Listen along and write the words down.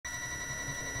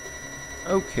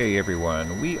Okay,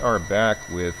 everyone, we are back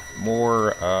with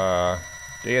more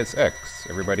Deus Ex,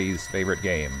 everybody's favorite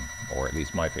game, or at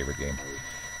least my favorite game.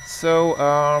 So,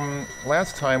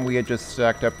 last time we had just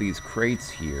stacked up these crates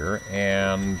here,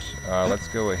 and let's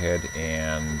go ahead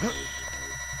and...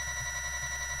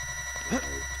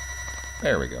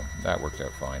 There we go. That worked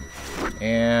out fine.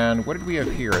 And what did we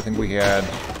have here? I think we had,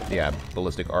 yeah,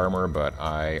 ballistic armor, but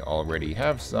I already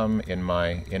have some in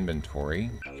my inventory.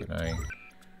 Can I...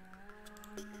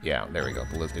 Yeah, there we go,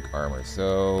 ballistic armor.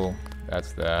 So,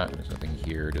 that's that. There's nothing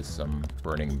here, just some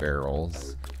burning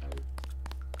barrels.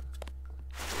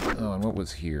 Oh, and what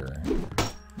was here?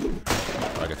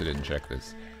 Oh, I guess I didn't check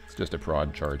this. It's just a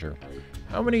prod charger.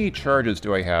 How many charges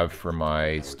do I have for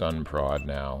my stun prod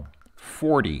now?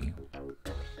 40.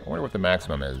 I wonder what the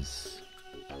maximum is.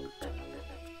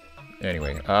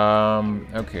 Anyway,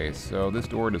 okay, so this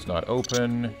door does not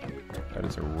open. That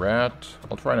is a rat.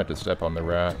 I'll try not to step on the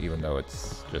rat, even though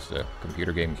it's just a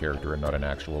computer game character and not an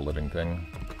actual living thing.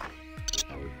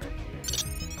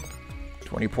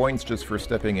 20 points just for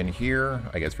stepping in here.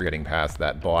 I guess for getting past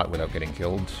that bot without getting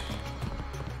killed.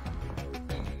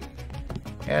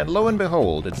 And lo and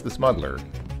behold, it's the smuggler.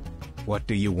 What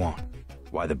do you want?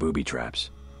 Why the booby traps?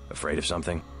 Afraid of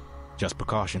something? Just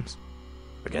precautions.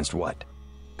 Against what?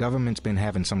 Government's been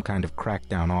having some kind of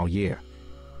crackdown all year.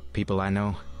 People I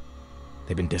know,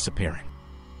 they've been disappearing.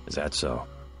 Is that so?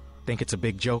 Think it's a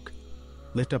big joke?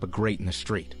 Lift up a grate in the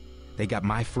street. They got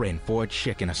my friend Ford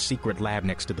Schick in a secret lab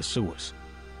next to the sewers.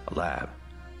 A lab?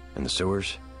 In the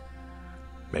sewers?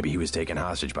 Maybe he was taken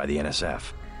hostage by the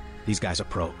NSF. These guys are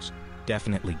pros.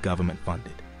 Definitely government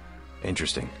funded.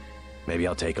 Interesting. Maybe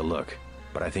I'll take a look.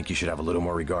 But I think you should have a little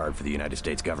more regard for the United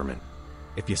States government.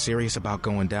 If you're serious about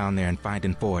going down there and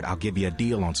finding Ford, I'll give you a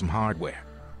deal on some hardware.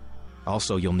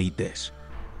 Also, you'll need this.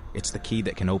 It's the key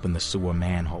that can open the sewer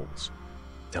manholes.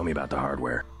 Tell me about the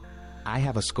hardware. I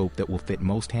have a scope that will fit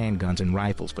most handguns and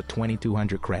rifles for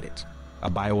 2,200 credits, a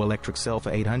bioelectric cell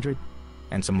for 800,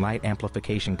 and some light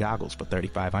amplification goggles for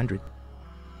 3,500.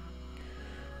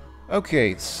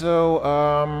 Okay,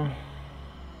 so,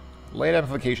 light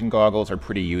amplification goggles are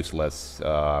pretty useless,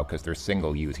 because they're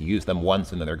single use. You use them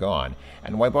once and then they're gone.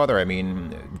 And why bother? I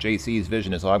mean, JC's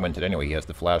vision is augmented anyway. He has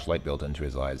the flashlight built into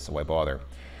his eyes, so why bother?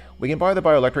 We can buy the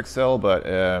bioelectric cell, but,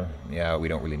 yeah, we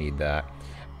don't really need that.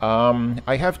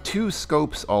 I have 2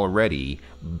 scopes already,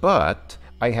 but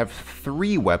I have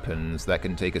 3 weapons that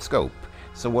can take a scope.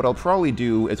 So what I'll probably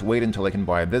do is wait until I can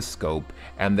buy this scope,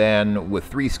 and then with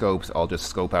 3 scopes, I'll just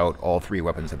scope out all 3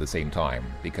 weapons at the same time,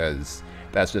 because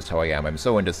that's just how I am. I'm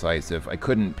so indecisive. I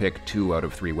couldn't pick 2 out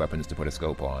of 3 weapons to put a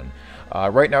scope on.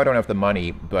 Right now I don't have the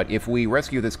money, but if we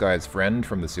rescue this guy's friend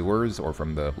from the sewers, or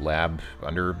from the lab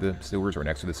under the sewers, or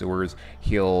next to the sewers,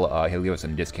 he'll give us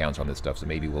some discounts on this stuff, so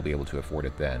maybe we'll be able to afford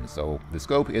it then. So the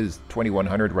scope is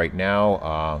 2,100 right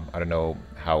now. I don't know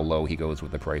how low he goes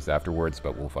with the price afterwards,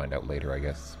 but we'll find out later, I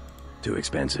guess. Too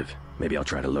expensive. Maybe I'll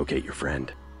try to locate your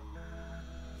friend.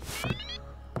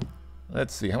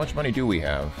 Let's see, how much money do we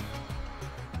have?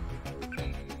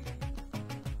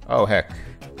 Oh, heck.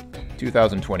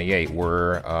 2028,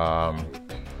 we're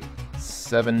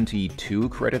 72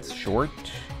 credits short.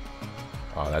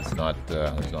 Oh, that's not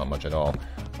much at all.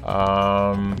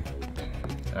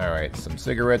 Alright, some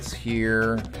cigarettes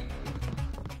here.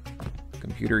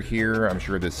 Computer here. I'm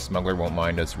sure this smuggler won't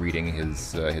mind us reading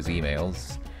his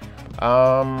emails.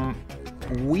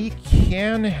 We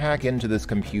can hack into this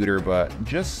computer, but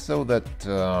just so that,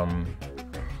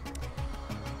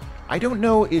 I don't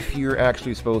know if you're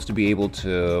actually supposed to be able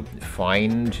to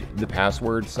find the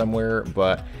password somewhere,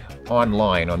 but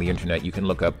online on the internet you can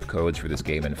look up codes for this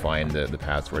game and find the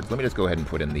passwords. Let me just go ahead and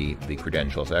put in the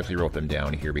credentials. I actually wrote them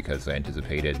down here because I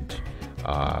anticipated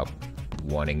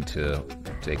wanting to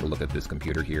take a look at this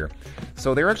computer here.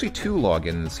 So there are actually 2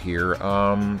 logins here.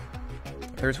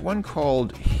 There's one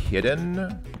called Hidden,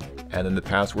 and then the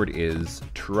password is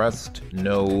Trust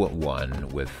No One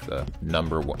with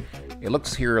number 1. It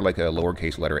looks here like a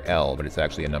lowercase letter L, but it's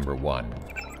actually a number 1.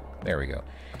 There we go.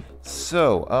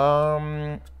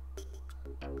 So,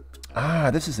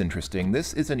 this is interesting.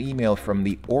 This is an email from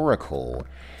the Oracle.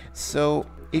 So,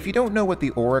 if you don't know what the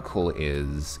Oracle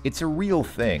is, it's a real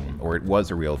thing, or it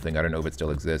was a real thing. I don't know if it still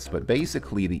exists, but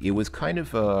basically it was kind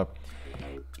of a...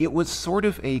 It was sort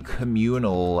of a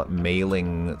communal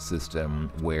mailing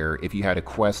system where if you had a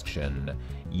question,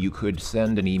 you could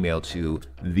send an email to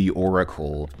the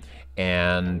Oracle,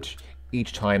 and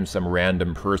each time some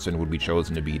random person would be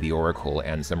chosen to be the Oracle,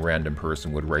 and some random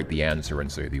person would write the answer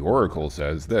and say, the Oracle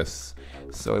says this.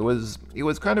 So it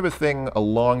was kind of a thing a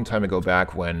long time ago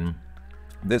back when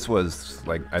this was,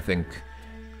 like, I think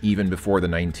even before the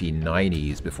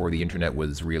 1990s, before the internet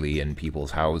was really in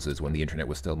people's houses, when the internet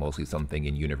was still mostly something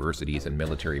in universities and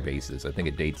military bases. I think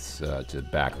it dates to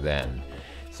back then.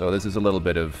 So this is a little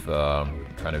bit of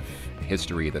kind of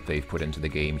history that they've put into the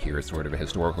game here, sort of a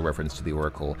historical reference to the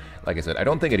Oracle. Like I said, I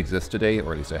don't think it exists today,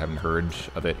 or at least I haven't heard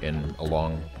of it in a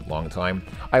long, long time.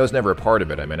 I was never a part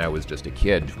of it. I mean, I was just a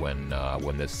kid when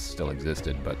this still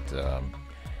existed, but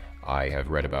I have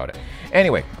read about it.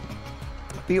 Anyway,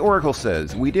 the Oracle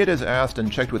says, we did as asked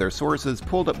and checked with our sources,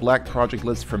 pulled up black project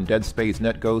lists from Dead Space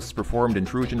netghosts, performed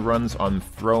intrusion runs on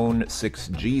Throne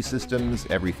 6G systems,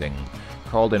 everything.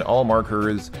 Called in all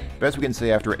markers. Best we can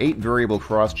say after 8 variable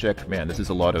cross-check, man, this is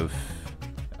a lot of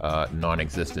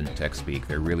non-existent tech speak.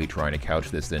 They're really trying to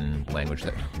couch this in language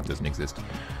that doesn't exist.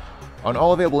 On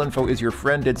all available info is your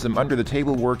friend did some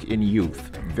under-the-table work in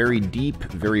youth. Very deep,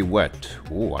 very wet.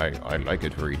 Oh, I like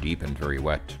it very deep and very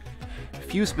wet.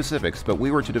 Few specifics, but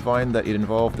we were to divine that it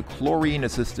involved the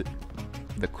chlorine-assisted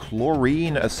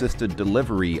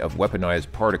delivery of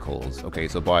weaponized particles. Okay,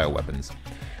 so bioweapons.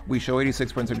 We show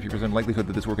 86.73% likelihood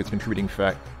that this work is contributing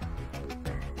I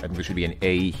think there should be an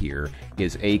A here,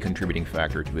 is a contributing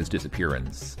factor to his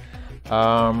disappearance.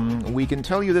 We can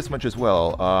tell you this much as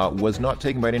well. Was not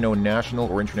taken by any known national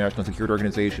or international security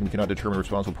organization. We cannot determine a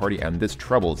responsible party, and this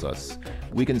troubles us.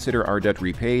 We consider our debt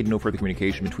repaid. No further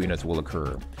communication between us will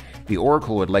occur. The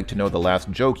Oracle would like to know the last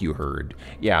joke you heard.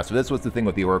 Yeah, so this was the thing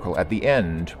with the Oracle. At the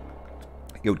end,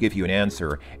 it would give you an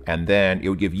answer, and then it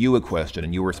would give you a question,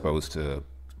 and you were supposed to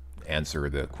answer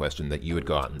the question that you had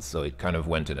gotten. So it kind of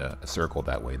went in a circle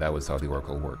that way. That was how the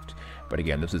Oracle worked. But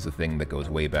again, this is a thing that goes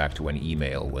way back to when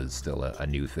email was still a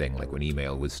new thing, like when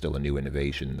email was still a new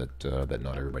innovation that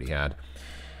not everybody had.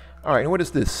 All right, and what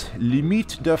is this?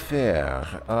 Limite d'affaires.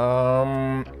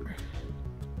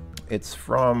 It's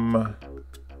from...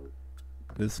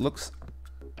 This looks...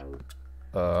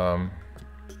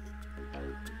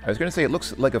 I was going to say it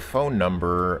looks like a phone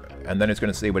number, and then it's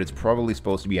going to say, but it's probably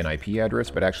supposed to be an IP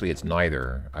address, but actually it's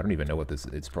neither. I don't even know what this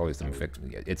is. It's probably some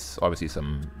it's obviously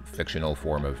some fictional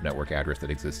form of network address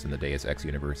that exists in the Deus Ex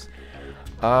universe.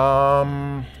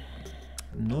 Nous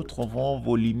trouvons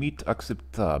vos limites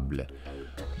acceptables.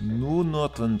 Nous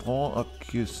n'attendrons à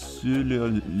que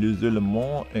les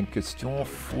éléments en question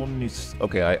fournissent...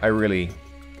 Okay, I really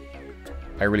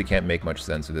can't make much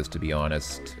sense of this, to be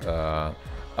honest.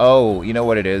 Oh, you know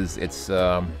what it is? It's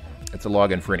a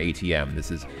login for an ATM.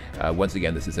 This is, once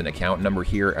again, this is an account number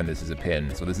here, and this is a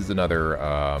PIN. So this is another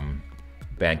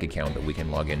bank account that we can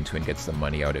log into and get some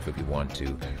money out if we want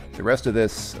to. The rest of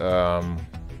this, I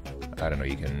don't know,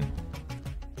 you can...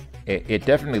 It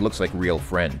definitely looks like real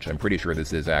French. I'm pretty sure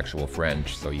this is actual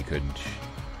French, so you could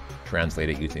translate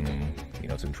it using, you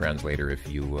know, some translator if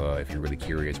you're really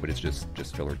curious, but it's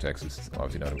just filler text. It's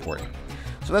obviously not important.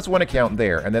 So that's one account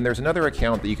there, and then there's another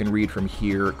account that you can read from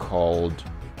here called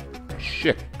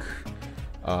Chick.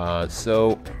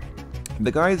 So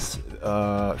the guy's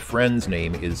friend's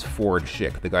name is Ford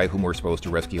Schick, the guy whom we're supposed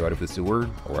to rescue out of the sewer,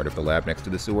 or out of the lab next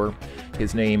to the sewer.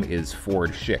 His name is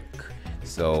Ford Schick.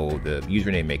 So the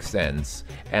username makes sense.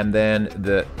 And then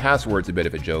the password's a bit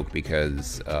of a joke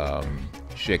because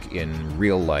Schick in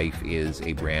real life is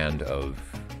a brand of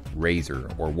razor,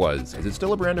 or was. Is it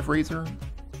still a brand of razor?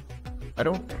 I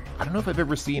don't know if I've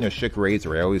ever seen a Schick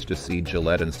razor. I always just see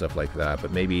Gillette and stuff like that,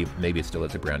 but maybe it still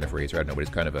is a brand of razor. I don't know, but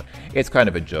it's kind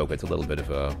of a joke. It's a little bit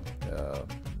of a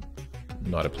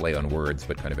not a play on words,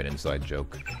 but kind of an inside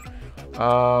joke.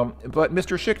 But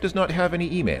Mr. Schick does not have any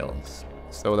emails.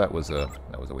 So that was a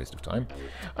waste of time.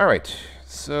 All right,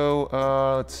 so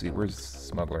let's see, where's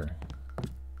Smuggler?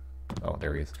 Oh,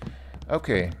 there he is.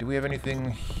 Okay, do we have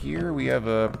anything here? We have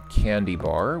a candy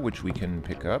bar, which we can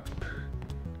pick up.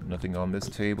 Nothing on this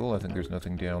table. I think there's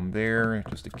nothing down there.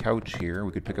 Just a couch here.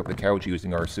 We could pick up the couch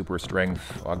using our super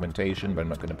strength augmentation, but I'm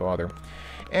not going to bother.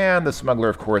 And the Smuggler,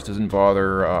 of course, doesn't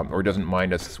bother or doesn't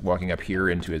mind us walking up here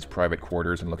into his private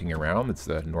quarters and looking around. It's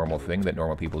a normal thing that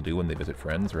normal people do when they visit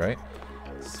friends, right?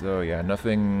 So yeah,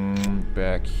 nothing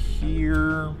back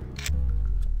here.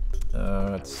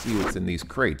 Let's see what's in these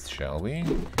crates, shall we?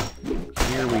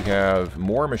 Here we have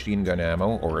more machine gun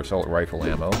ammo, or assault rifle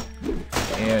ammo.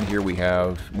 And here we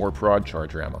have more prod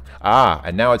charger ammo. Ah,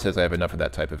 and now it says I have enough of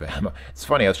that type of ammo. It's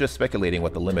funny, I was just speculating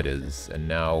what the limit is, and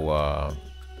now,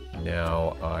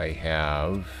 now I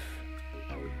have...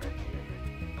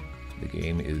 The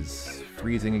game is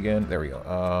freezing again. There we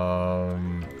go.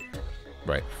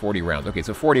 Right, 40 rounds. Okay,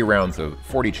 so 40 rounds of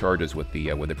 40 charges with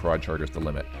the prod charger is the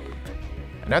limit.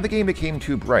 And now the game became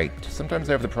too bright. Sometimes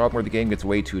I have the problem where the game gets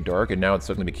way too dark, and now it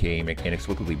suddenly became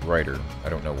inexplicably brighter. I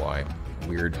don't know why.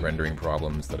 Weird rendering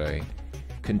problems that I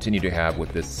continue to have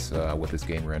with this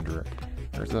game renderer.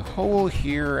 There's a hole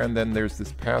here, and then there's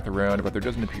this path around, but there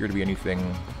doesn't appear to be anything.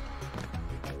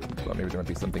 Well, maybe there might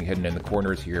be something hidden in the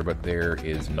corners here, but there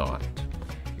is not.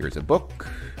 Here's a book.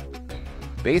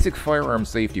 Basic firearm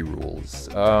safety rules.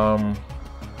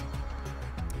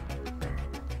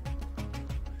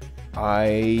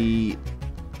 I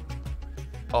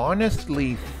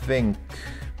honestly think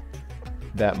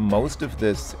that most of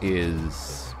this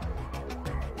is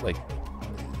like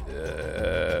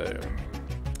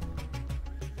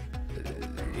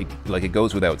it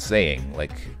goes without saying.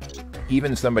 Like,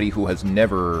 even somebody who has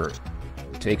never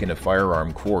taken a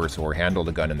firearm course or handled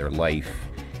a gun in their life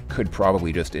could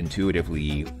probably just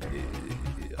intuitively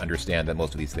understand that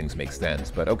most of these things make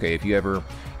sense. But okay, if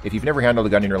you've never handled a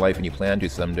gun in your life and you plan to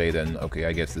someday, then okay,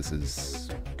 I guess this is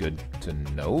good to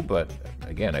know. But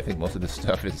again, I think most of this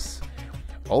stuff is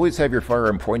always have your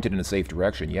firearm pointed in a safe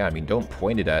direction. Yeah, I mean, don't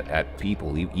point it at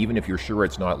people, even if you're sure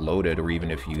it's not loaded, or even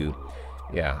if you,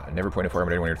 yeah, never point a firearm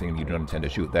at anyone you're thinking you don't intend to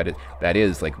shoot. That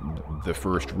is like the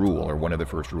first rule, or one of the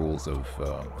first rules of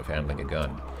handling a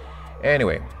gun.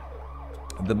 Anyway,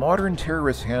 the Modern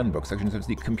Terrorist Handbook, section 6,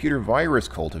 the computer virus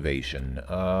cultivation.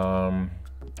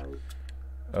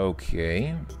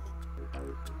 Okay.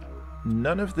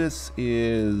 None of this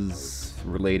is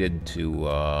related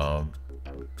to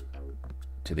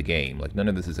the game. Like, none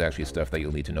of this is actually stuff that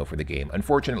you'll need to know for the game.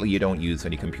 Unfortunately, you don't use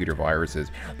any computer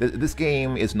viruses. This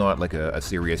game is not like a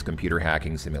serious computer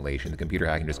hacking simulation. The computer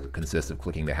hacking just consists of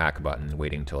clicking the hack button and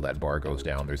waiting until that bar goes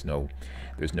down. There's no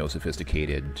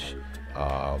sophisticated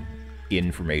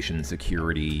information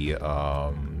security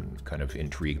kind of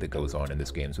intrigue that goes on in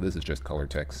this game. So this is just color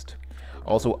text.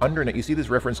 Also, Undernet. You see this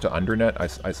reference to Undernet?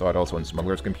 I saw it also on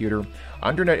Smuggler's computer.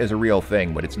 Undernet is a real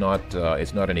thing, but it's not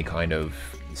any kind of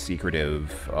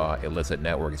secretive, illicit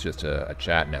network. It's just a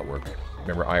chat network.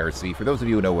 Remember IRC? For those of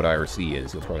you who know what IRC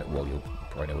is, you'll probably know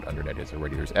what Undernet is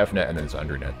already. There's FNet and then there's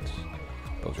Undernet.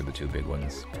 Those are the two big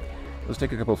ones. Let's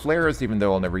take a couple of flares, even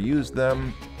though I'll never use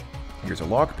them. Here's a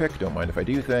lockpick. Don't mind if I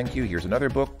do, thank you. Here's another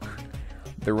book.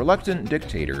 The Reluctant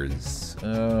Dictators.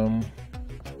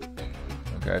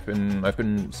 Okay, I've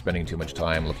been spending too much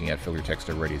time looking at filler text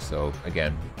already, so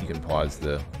again, you can pause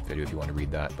the video if you want to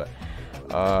read that. But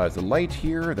there's a light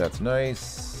here, that's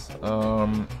nice.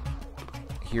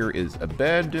 Here is a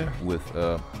bed with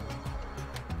a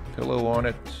pillow on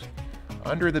it.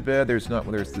 Under the bed, there's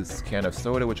this can of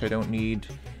soda, which I don't need.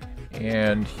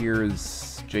 And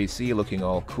here's JC looking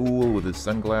all cool with his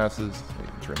sunglasses.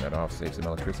 Turn that off, save some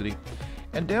electricity.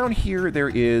 And down here, there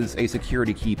is a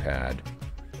security keypad.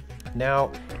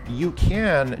 Now, you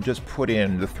can just put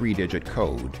in the 3-digit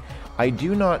code. I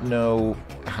do not know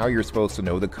how you're supposed to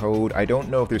know the code. I don't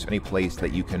know if there's any place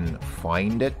that you can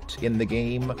find it in the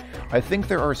game. I think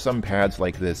there are some pads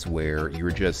like this where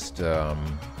you're just, you're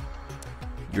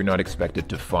not expected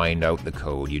to find out the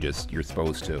code. You're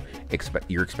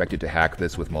expected to hack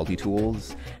this with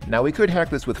multi-tools. Now, we could hack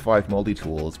this with 5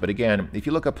 multi-tools, but again, if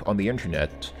you look up on the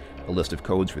internet a list of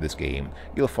codes for this game,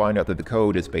 you'll find out that the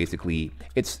code is basically,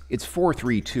 it's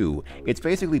 432. It's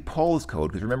basically Paul's code,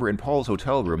 because remember in Paul's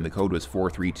hotel room, the code was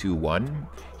 4321.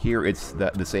 Here it's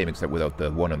the same except without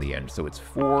the 1 on the end, so it's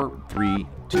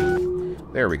 432.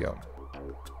 There we go.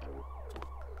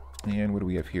 And what do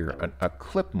we have here? A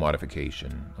clip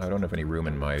modification. I don't have any room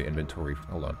in my inventory.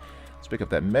 Hold on. Let's pick up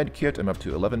that med kit. I'm up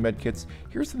to 11 med kits.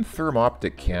 Here's some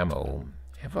thermoptic camo.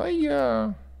 Have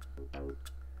I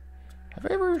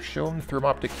ever shown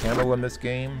thermoptic camo in this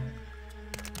game?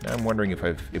 Now I'm wondering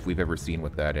if we've ever seen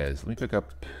what that is. Let me pick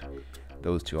up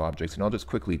those two objects, and I'll just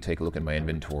quickly take a look at my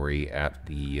inventory at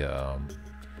the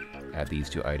at these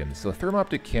two items. So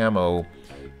thermoptic camo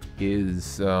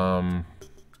is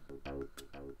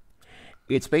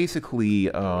it's basically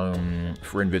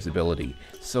for invisibility.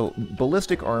 So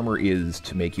ballistic armor is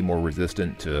to make you more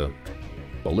resistant to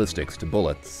ballistics, to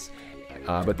bullets.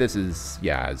 But this is,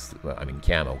 yeah,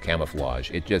 camouflage.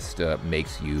 It just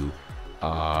makes you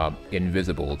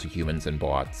invisible to humans and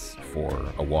bots for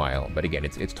a while. But again,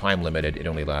 it's time limited. It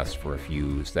only lasts for a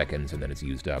few seconds and then it's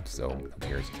used up. So who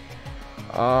cares?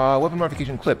 Weapon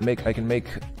modification clip. I can make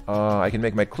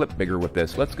my clip bigger with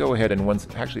this. Let's go ahead and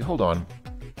actually, hold on.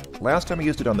 Last time I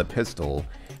used it on the pistol.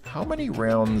 How many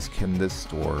rounds can this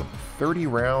store? 30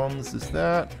 rounds. Is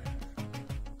that?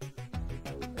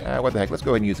 What the heck, let's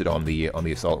go ahead and use it on the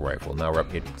assault rifle. Now we're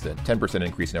up, it's a 10%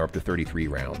 increase, now we're up to 33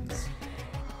 rounds.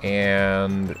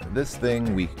 And this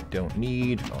thing we don't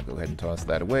need. I'll go ahead and toss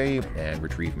that away and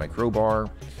retrieve my crowbar.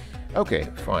 Okay,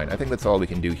 fine. I think that's all we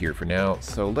can do here for now.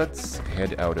 So let's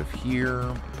head out of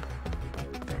here.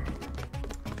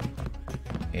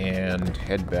 and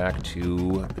head back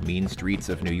to the mean streets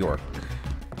of New York.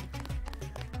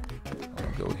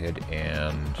 I'll go ahead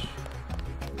and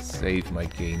save my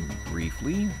game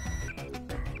briefly.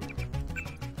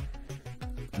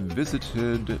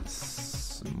 Visited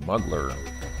Smuggler.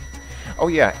 Oh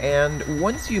yeah, and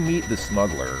once you meet the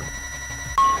Smuggler,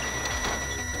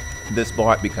 this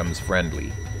bot becomes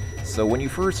friendly. So when you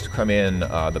first come in,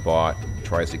 the bot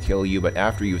tries to kill you, but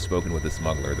after you've spoken with the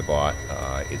Smuggler, the bot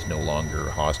is no longer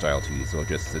hostile to you, so it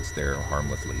just sits there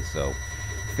harmlessly. So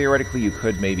theoretically, you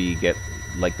could maybe get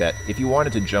like that. If you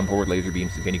wanted to jump over laser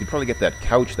beams again, you could probably get that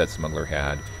couch that Smuggler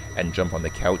had and jump on the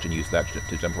couch and use that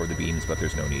to jump over the beams, but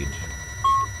there's no need.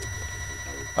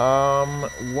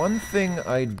 One thing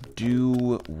I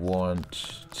do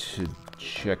want to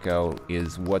check out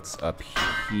is what's up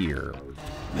here.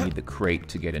 We need the crate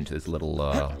to get into this little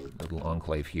little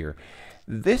enclave here.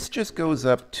 This just goes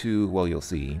up to, well, you'll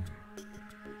see.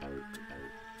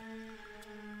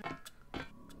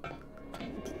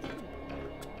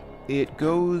 It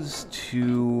goes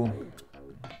to...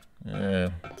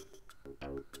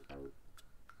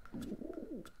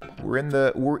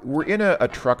 We're in a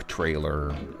truck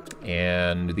trailer,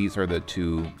 and these are the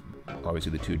two,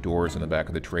 obviously the two doors on the back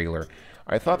of the trailer.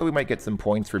 I thought that we might get some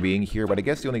points for being here, but I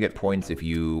guess you only get points if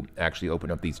you actually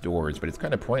open up these doors. But it's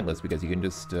kind of pointless because you can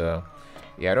just, yeah,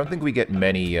 I don't think we get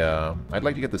many. I'd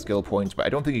like to get the skill points, but I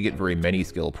don't think you get very many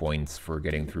skill points for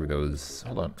getting through those.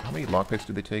 Hold on, how many lockpicks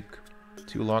do they take?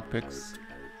 2 lockpicks?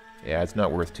 Yeah, it's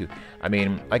not worth 2. I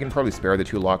mean, I can probably spare the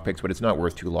 2 lockpicks, but it's not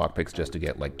worth 2 lockpicks just to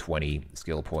get like 20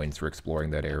 skill points for exploring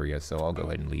that area, so I'll go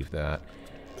ahead and leave that.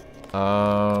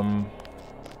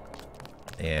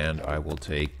 And I will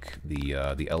take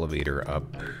the elevator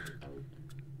up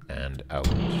and out.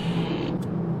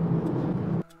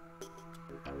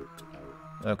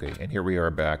 Okay, and here we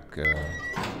are back.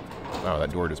 Wow,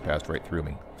 that door just passed right through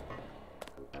me.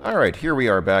 Alright, here we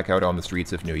are back out on the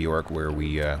streets of New York where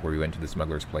we went to the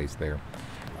smuggler's place there.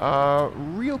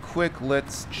 Real quick,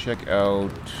 let's check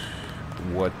out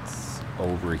what's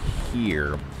over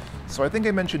here. So I think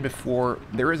I mentioned before,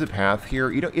 there is a path here.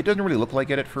 You know, it doesn't really look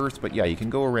like it at first, but yeah, you can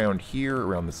go around here,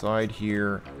 around the side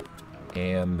here,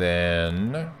 and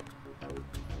then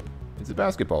it's a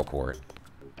basketball court.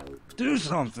 Do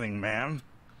something, man.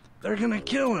 They're gonna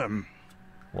kill him.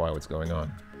 Why, what's going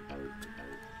on?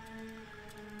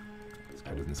 This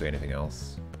guy doesn't say anything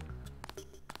else.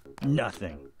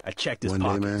 Nothing. I checked his One day,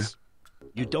 pockets. man,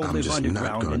 You don't I'm live just not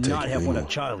underground gonna and take not it have one of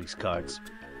anymore. Charlie's cards.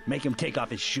 Make him take off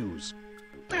his shoes.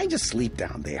 I just sleep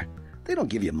down there. They don't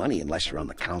give you money unless you're on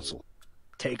the council.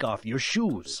 Take off your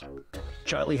shoes.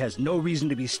 Charlie has no reason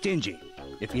to be stingy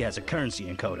if he has a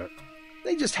currency encoder.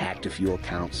 They just hacked a few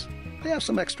accounts. They have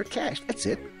some extra cash, that's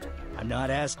it. I'm not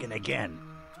asking again.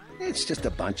 It's just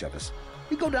a bunch of us.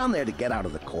 We go down there to get out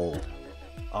of the cold.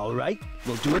 All right,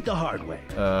 we'll do it the hard way.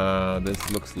 This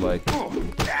looks like...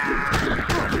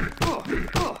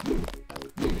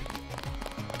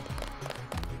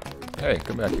 Hey,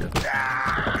 come back here.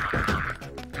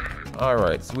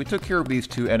 Alright, so we took care of these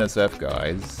 2 NSF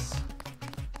guys.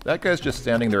 That guy's just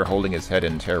standing there holding his head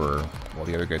in terror while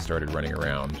the other guy started running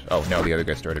around. Oh, now the other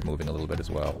guy started moving a little bit as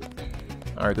well.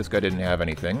 Alright, this guy didn't have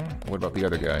anything. What about the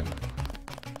other guy?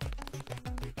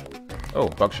 Oh,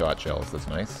 buckshot shells, that's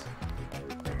nice.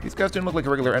 These guys didn't look like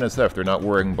regular NSF. They're not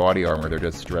wearing body armor, they're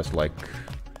just dressed like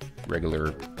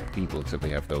regular people, except they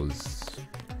have those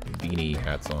beanie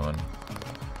hats on.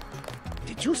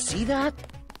 Did you see that?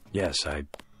 Yes,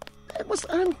 That was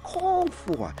uncalled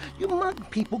for. You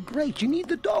mug people great, you need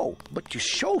the dough, but you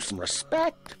show some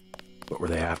respect. What were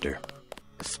they after?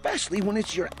 Especially when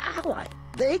it's your ally.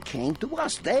 They came to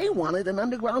us. They wanted an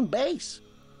underground base.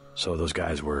 So those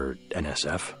guys were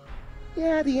NSF?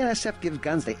 Yeah, the NSF gives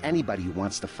guns to anybody who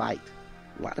wants to fight.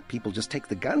 A lot of people just take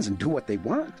the guns and do what they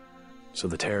want. So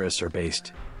the terrorists are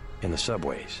based in the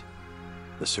subways?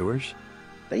 The sewers?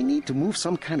 They need to move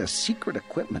some kind of secret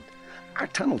equipment. Our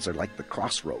tunnels are like the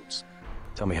crossroads.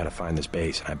 Tell me how to find this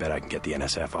base, and I bet I can get the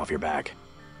NSF off your back.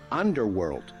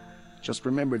 Underworld. Just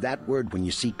remember that word when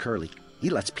you see Curly. He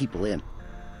lets people in.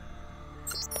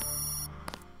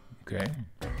 Okay.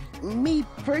 Me,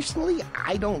 personally,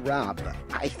 I don't rob.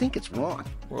 I think it's wrong.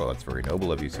 Well, that's very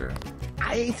noble of you, sir.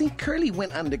 I think Curly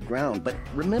went underground, but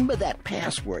remember that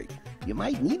password. You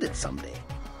might need it someday.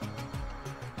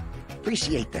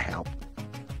 Appreciate the help.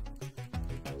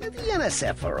 The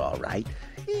NSF are all right.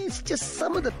 It's just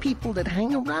some of the people that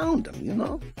hang around them, you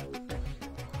know?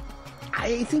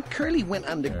 I think Curly went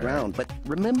underground, but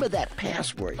remember that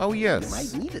password. Oh, yes. You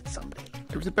might need it someday.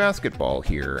 There's a basketball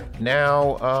here.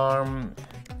 Now,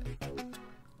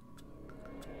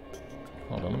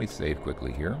 hold on, let me save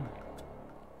quickly here.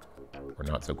 Or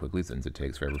not so quickly, since it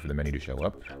takes forever for the menu to show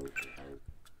up.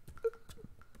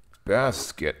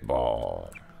 Basketball.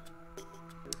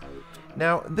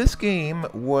 Now, this game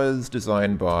was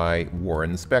designed by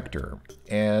Warren Spector,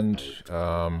 and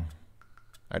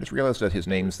I just realized that his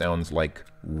name sounds like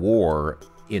War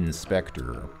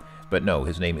Inspector, but no,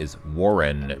 his name is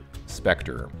Warren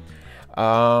Spector.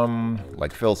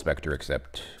 Like Phil Spector,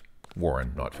 except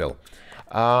Warren, not Phil.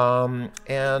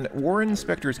 And Warren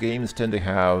Spector's games tend to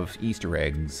have Easter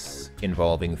eggs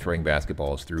involving throwing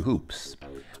basketballs through hoops.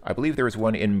 I believe there was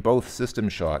one in both System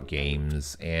Shock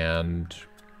games, and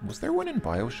was there one in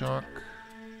BioShock?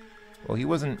 Well, he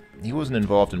wasn't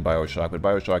involved in BioShock, but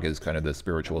BioShock is kind of the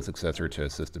spiritual successor to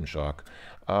System Shock.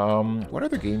 What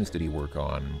other games did he work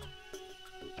on?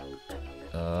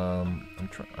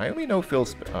 I only know Warren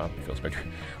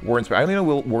Spector. I only know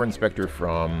Warren Spector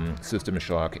from System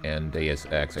Shock and Deus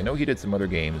Ex. I know he did some other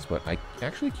games, but I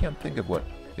actually can't think of what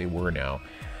they were now.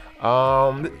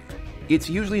 It's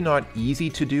usually not easy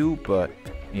to do, but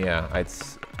yeah,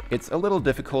 it's a little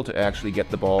difficult to actually get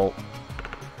the ball.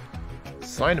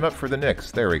 Sign him up for the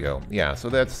Knicks. There we go. Yeah, so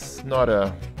that's not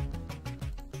a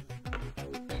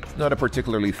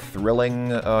particularly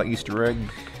thrilling Easter egg.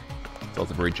 It's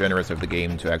also very generous of the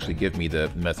game to actually give me the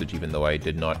message, even though I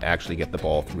did not actually get the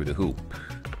ball through the hoop.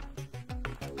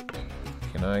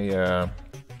 Can I,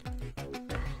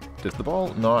 does the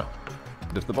ball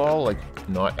like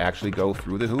not actually go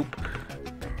through the hoop?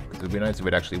 It would be nice if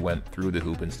it actually went through the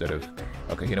hoop instead of...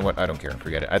 Okay, you know what? I don't care.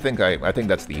 Forget it. I think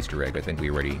that's the Easter egg. I think we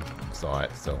already saw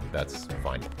it, so that's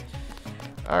fine.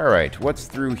 All right, what's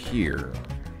through here?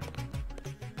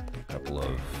 A couple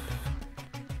of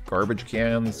garbage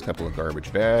cans, a couple of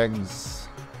garbage bags.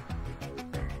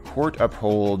 Court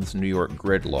upholds New York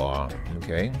grid law.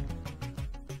 Okay.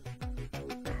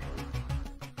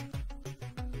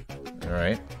 All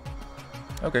right.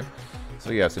 Okay.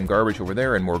 So yeah, some garbage over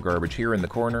there and more garbage here in the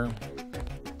corner.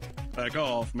 Back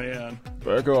off, man.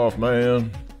 Back off,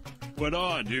 man. What'd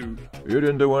I do? You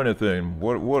didn't do anything.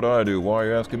 What'd I do? Why are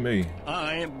you asking me?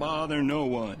 I ain't bothering no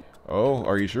one. Oh,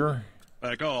 are you sure?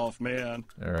 Back off, man.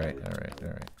 All right. Alright,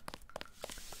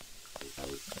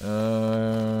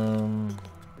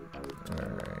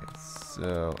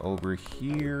 so over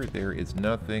here, there is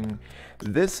nothing.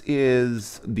 This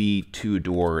is the two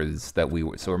doors that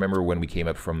so remember when we came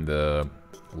up from the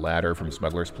ladder from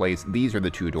Smuggler's Place? These are the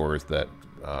two doors that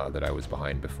I was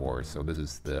behind before, so this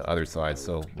is the other side.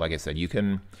 So, like I said, you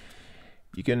can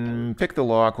pick the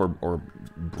lock or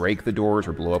break the doors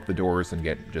or blow up the doors and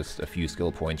get just a few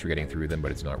skill points for getting through them, but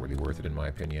it's not really worth it in my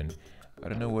opinion. I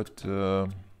don't know what...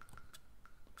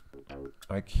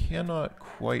 I cannot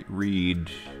quite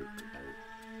read.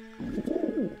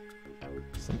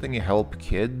 Something to help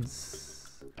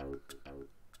kids?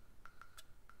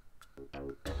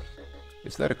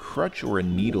 Is that a crutch or a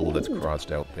needle that's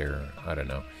crossed out there? I don't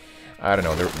know.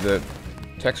 The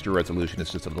texture resolution is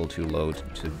just a little too low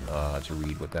to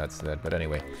read what that said. But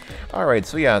anyway. Alright,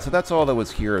 so yeah, so that's all that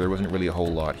was here. There wasn't really a whole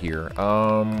lot here.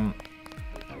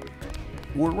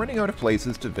 We're running out of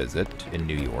places to visit in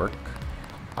New York.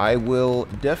 I will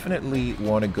definitely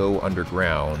want to go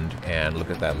underground and look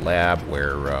at that lab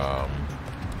where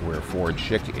Ford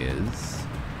Chick is.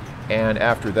 And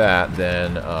after that,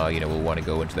 then, we'll want to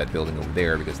go into that building over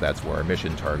there because that's where our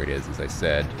mission target is, as I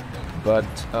said. But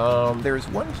there's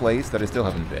one place that I still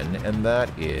haven't been, and that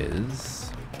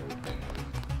is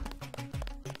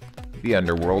the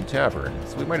Underworld Tavern.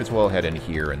 So we might as well head in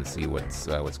here and see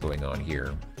what's going on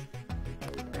here.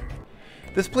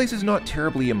 This place is not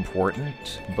terribly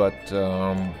important, but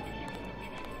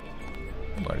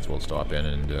might as well stop in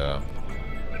and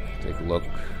take a look.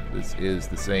 This is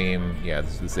the same,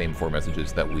 this is the same 4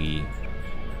 messages that we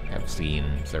have seen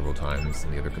several times,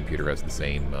 and the other computer has the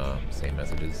same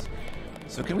messages.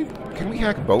 So can we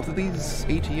hack both of these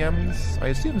ATMs? I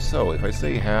assume so. If I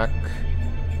say hack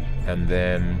and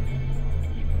then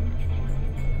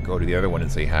go to the other one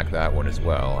and say hack that one as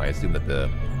well, I assume that the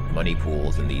money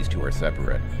pools in these two are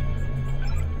separate.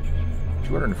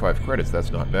 205 credits, that's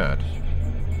not bad.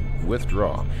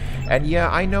 Withdraw. And yeah,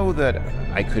 I know that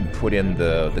I could put in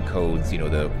the codes,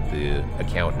 the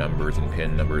account numbers and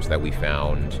PIN numbers that we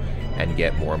found and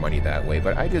get more money that way,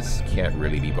 but I just can't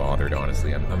really be bothered,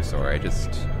 honestly. I'm sorry,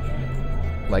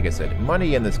 like I said,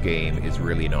 money in this game is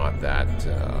really not that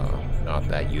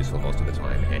useful most of the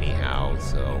time anyhow,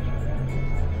 so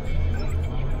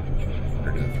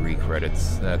 103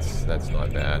 credits, that's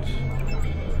not bad.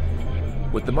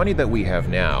 With the money that we have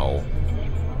now,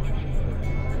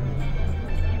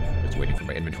 just waiting for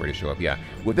my inventory to show up, yeah.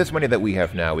 With this money that we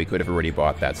have now, we could have already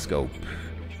bought that scope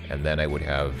And then I would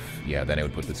have, yeah, then I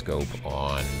would put the scope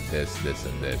on this, this,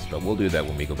 and this. But we'll do that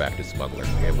when we go back to Smuggler.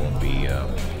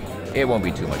 It won't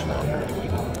be too much longer.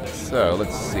 So,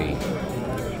 let's see.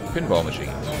 Pinball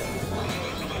machines.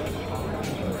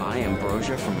 Buy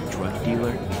ambrosia from a drug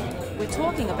dealer? We're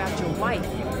talking about your wife,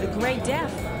 the Grey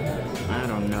Death. I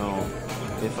don't know.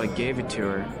 If I gave it to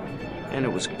her, and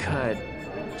it was cut...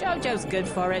 Jojo's good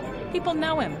for it. People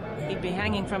know him. He'd be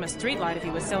hanging from a streetlight if he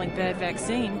was selling bad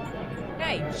vaccine.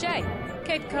 Hey, Shay,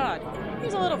 Cape Cod.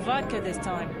 Here's a little vodka this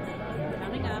time.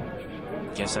 Coming up.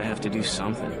 Guess I have to do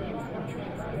something.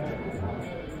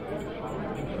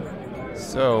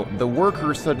 So, the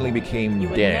worker suddenly became You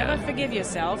would Dan. never forgive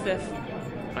yourself if...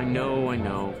 I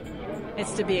know.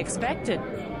 It's to be expected.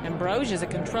 Ambrosia's a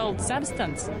controlled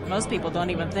substance. Most people don't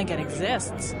even think it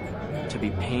exists. To be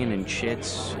paying in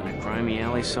chits in a grimy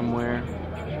alley somewhere.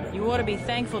 You ought to be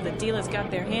thankful the dealers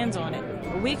got their hands on it.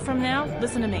 A week from now,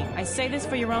 listen to me. I say this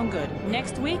for your own good.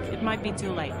 Next week, it might be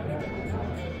too late.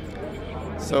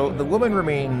 So, the woman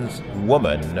remains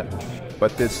woman,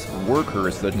 but this worker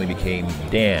suddenly became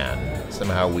Dan.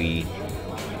 Somehow we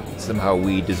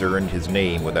discerned his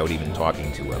name without even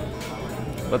talking to him.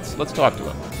 Let's talk to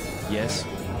him. Yes?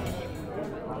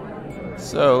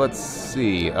 So, let's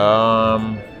see.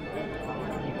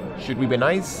 Should we be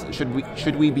nice?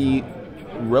 Should we be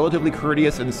relatively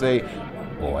courteous and say,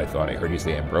 "Oh, I thought I heard you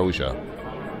say ambrosia"?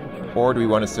 Or do we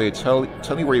want to say, tell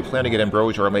me where you plan to get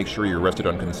ambrosia, or I'll make sure you're arrested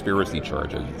on conspiracy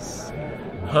charges?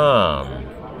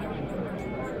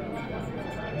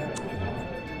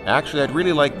 Actually, I'd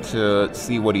really like to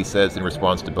see what he says in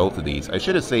response to both of these. I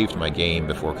should have saved my game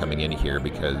before coming in here,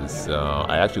 because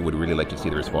I actually would really like to see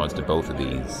the response to both of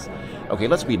these. Okay,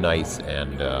 let's be nice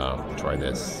and try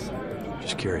this.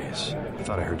 Just curious. I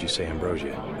thought I heard you say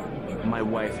ambrosia. My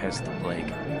wife has the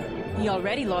plague. He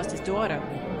already lost his daughter.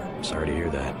 Sorry to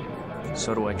hear that.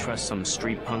 So do I trust some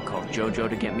street punk called Jojo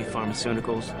to get me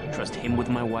pharmaceuticals? Trust him with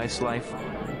my wife's life?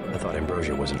 I thought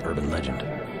ambrosia was an urban legend.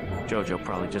 Jojo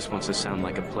probably just wants to sound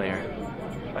like a player.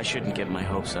 I shouldn't get my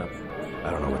hopes up. I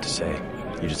don't know what to say.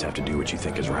 You just have to do what you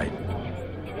think is right.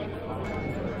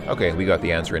 Okay, we got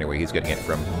the answer anyway. He's getting it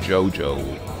from Jojo,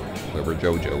 whoever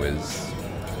Jojo is.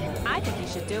 I think you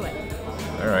should do it.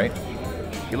 Alright.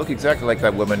 You look exactly like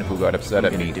that woman who got upset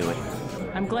I'm at me. gonna do it.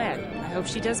 I'm glad. I hope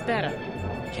she does better.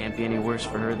 Can't be any worse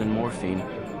for her than morphine.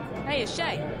 Hey,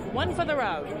 Shay, one for the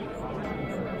road.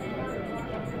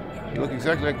 You look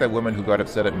exactly like that woman who got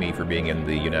upset at me for being in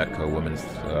the UNATCO women's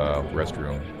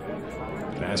restroom.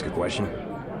 Can I ask a question?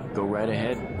 Go right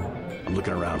ahead. I'm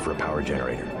looking around for a power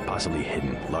generator, possibly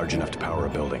hidden, large enough to power a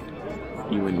building.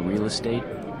 You in real estate?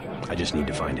 I just need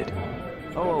to find it.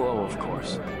 Oh, of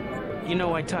course. You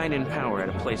know, I tied in power at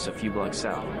a place a few blocks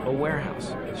south. A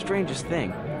warehouse. Strangest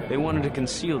thing. They wanted to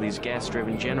conceal these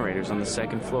gas-driven generators on the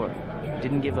second floor.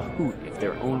 Didn't give a hoot if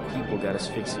their own people got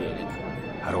asphyxiated.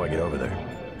 How do I get over there?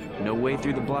 No way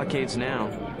through the blockades now.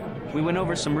 We went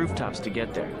over some rooftops to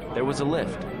get there. There was a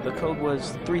lift. The code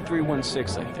was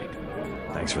 3316, I think.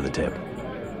 Thanks for the tip.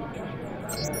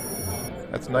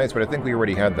 That's nice, but I think we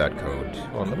already had that code.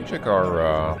 Well, let me check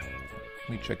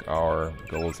our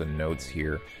goals and notes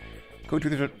here. Code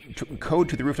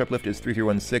to the rooftop lift is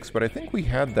 3316, but I think we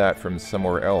had that from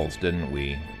somewhere else, didn't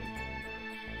we?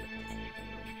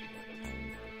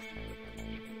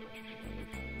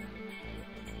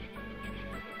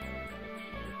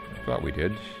 I thought we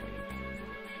did.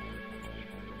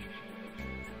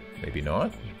 Maybe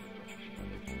not?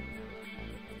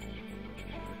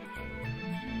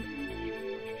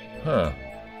 Huh.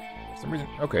 For some reason...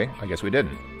 Okay, I guess we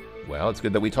didn't. Well, it's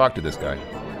good that we talked to this guy.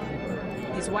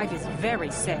 His wife is very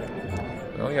sick.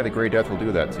 Oh yeah, the Grey Death will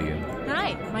do that to you.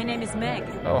 Hi, my name is Meg.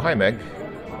 Oh, hi, Meg.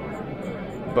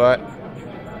 But...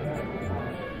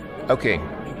 Okay.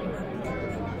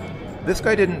 This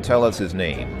guy didn't tell us his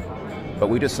name, but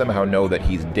we just somehow know that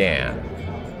he's Dan.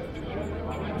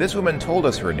 This woman told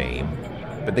us her name,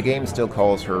 but the game still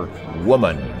calls her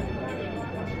Woman.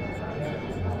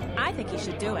 I think you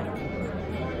should do it.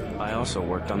 I also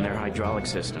worked on their hydraulic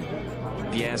system.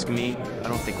 If you ask me, I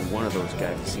don't think one of those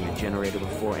guys has seen a generator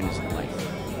before in his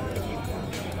life.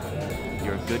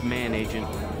 You're a good man, Agent.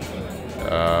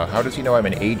 How does he know I'm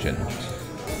an agent?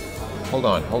 Hold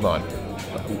on.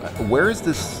 Where is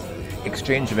this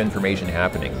exchange of information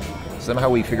happening? Somehow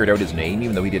we figured out his name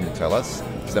even though he didn't tell us?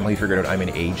 Somehow he figured out I'm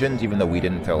an agent even though we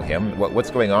didn't tell him? What's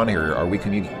going on here? Are we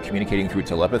communicating through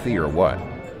telepathy or what?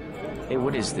 Hey,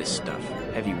 what is this stuff?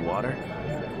 Heavy water?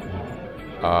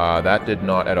 That did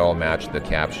not at all match the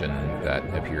caption that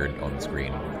appeared on the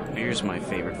screen. Here's my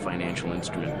favorite financial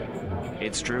instrument.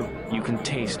 It's true, you can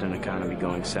taste an economy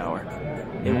going sour.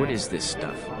 Hey, what is this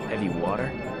stuff? Heavy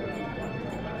water?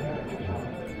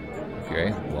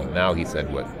 Okay. Well, now he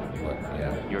said what,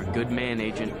 yeah. You're a good man,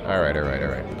 Agent. Alright.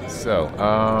 So,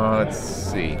 let's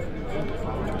see.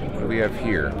 What do we have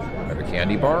here? I have a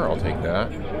candy bar, I'll take that.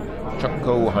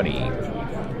 Choco honey.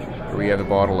 Here we have a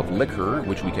bottle of liquor,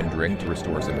 which we can drink to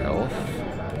restore some health.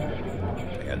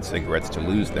 And cigarettes to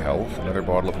lose the health. Another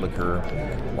bottle of liquor.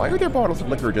 Why are there bottles of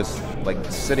liquor just, like,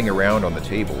 sitting around on the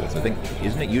tables? I think,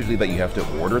 isn't it usually that you have to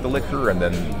order the liquor and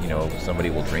then, you know, somebody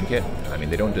will drink it? I mean,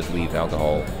 they don't just leave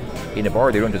alcohol in a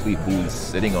bar, they don't just leave booze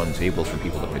sitting on tables for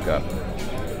people to pick up.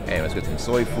 And let's get some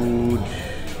soy food.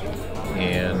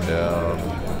 And, oh,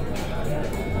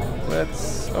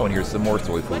 and here's some more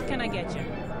soy food. What can I get you?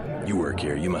 You work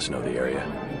here, you must know the area.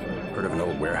 Heard of an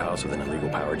old warehouse with an illegal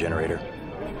power generator?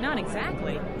 Not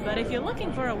exactly, but if you're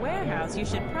looking for a warehouse, you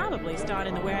should probably start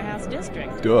in the warehouse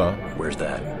district. Duh. Where's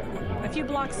that? A few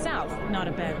blocks south. Not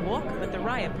a bad walk, but the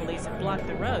riot police have blocked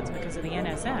the roads because of the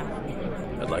NSF.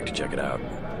 I'd like to check it out.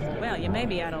 Well, you may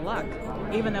be out of luck.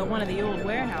 Even though one of the old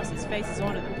warehouses faces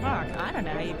onto the park, I don't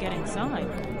know how you'd get inside.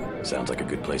 Sounds like a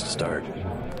good place to start.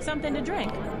 Something to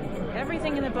drink.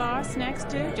 Everything in the bar, snacks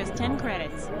too, just 10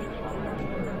 credits.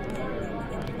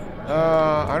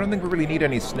 I don't think we really need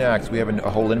any snacks. We have a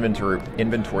whole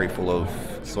inventory full of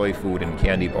soy food and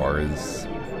candy bars.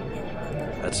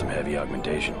 That's some heavy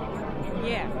augmentation.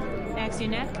 Yeah. Ask your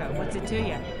netco. What's it to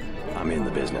you? I'm in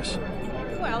the business.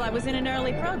 Well, I was in an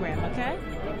early program, okay?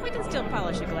 We can still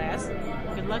polish a glass.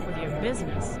 Good luck with your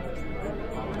business.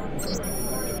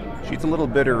 She's a little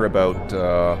bitter about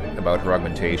her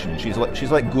augmentation. She's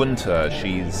like Gunta.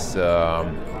 She's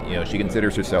you know, she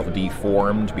considers herself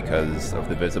deformed because of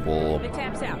the visible. The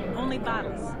tap's out. Only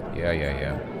bottles. Yeah.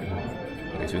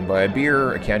 Okay, so we can buy a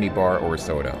beer, a candy bar, or a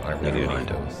soda. I don't really need any of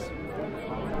those.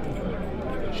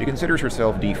 She considers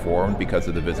herself deformed because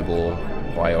of the visible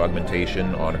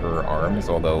bioaugmentation on her arms.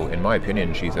 Although, in my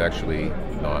opinion, she's actually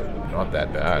not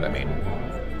that bad. I mean,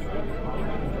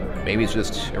 maybe it's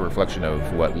just a reflection of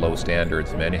what low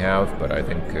standards men have, but I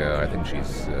think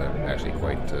she's actually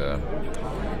quite.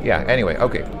 Yeah. Anyway,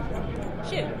 okay.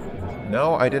 Shoot.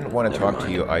 No, I didn't want to talk to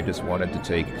you. I just wanted to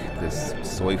take this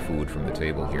soy food from the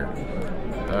table here.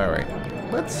 All right.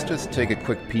 Let's just take a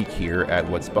quick peek here at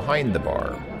what's behind the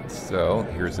bar. So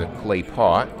here's a clay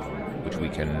pot, which we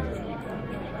can.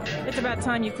 It's about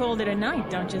time you called it a night,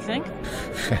 don't you think?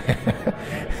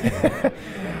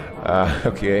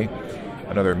 Okay.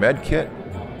 Another med kit,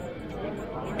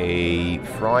 a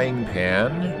frying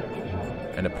pan,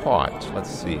 and a pot.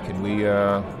 Let's see, can we,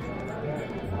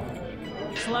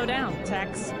 Slow down,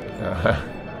 Tex.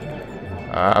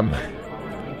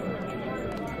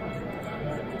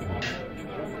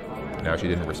 Now she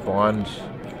didn't respond.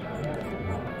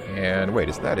 And wait,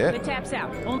 is that The it? tap's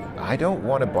out. I don't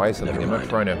want to buy something. Never I'm not mind.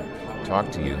 trying to talk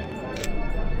to you.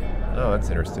 Oh, that's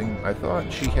interesting. I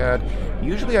thought she had.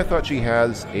 Usually, I thought she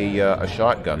has a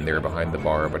shotgun there behind the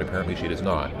bar, but apparently she does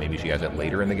not. Maybe she has it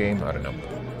later in the game. I don't know.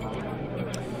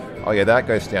 Oh yeah, that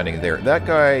guy's standing there. That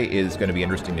guy is going to be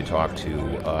interesting to talk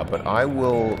to, but I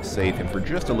will save him for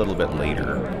just a little bit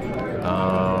later.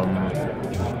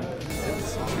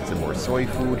 Let's get some more soy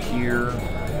food here.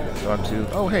 Talk to.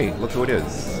 Oh hey, look who it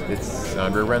is. It's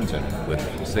Sandra Renton with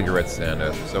cigarettes and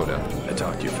a soda. I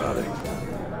talked to your father.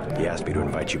 He asked me to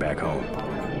invite you back home.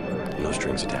 No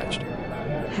strings attached.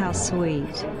 How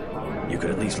sweet. You could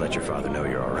at least let your father know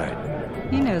you're all right.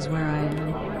 He knows where I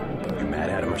am. You mad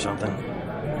at him or something?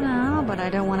 No, but I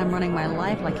don't want him running my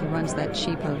life like he runs that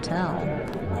cheap hotel.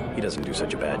 He doesn't do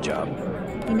such a bad job.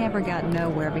 He never got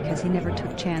nowhere because he never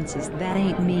took chances. That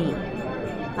ain't me.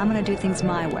 I'm gonna do things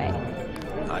my way.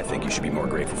 I think you should be more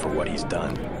grateful for what he's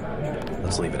done.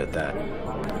 Let's leave it at that.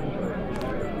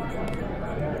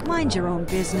 Mind your own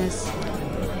business.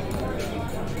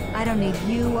 I don't need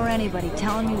you or anybody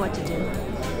telling me what to do.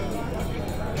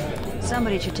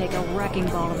 Somebody should take a wrecking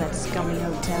ball to that scummy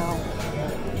hotel.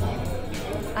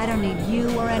 I don't need you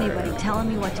or anybody telling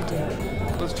me what to do.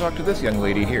 Let's talk to this young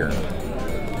lady here.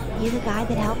 You the guy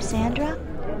that helped Sandra?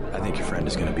 I think your friend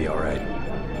is gonna be all right.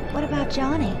 What about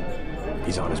Johnny?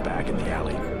 He's on his back in the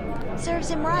alley. Serves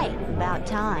him right. About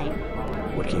time.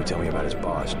 What can you tell me about his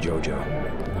boss, Jojo?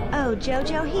 Oh,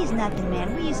 Jojo, he's nothing,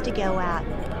 man. We used to go out.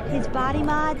 His body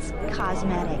mods?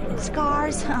 Cosmetic.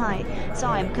 Scars? I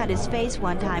saw him cut his face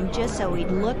one time just so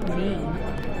he'd look mean.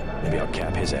 Maybe I'll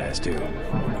cap his ass, too.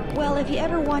 Well, if you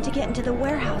ever want to get into the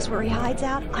warehouse where he hides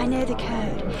out, I know the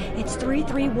code. It's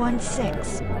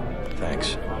 3316.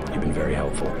 Thanks. You've been very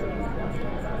helpful.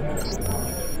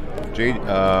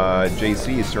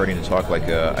 JC is starting to talk like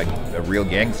a real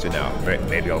gangster now.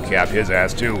 Maybe I'll cap his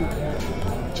ass too.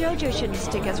 Jojo shouldn't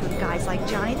stick us with guys like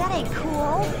Johnny. That ain't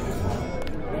cool.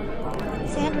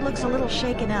 Sandra looks a little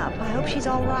shaken up. I hope she's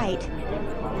all right.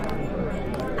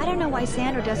 I don't know why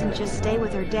Sandra doesn't just stay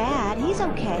with her dad. He's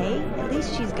okay. At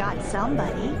least she's got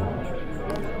somebody.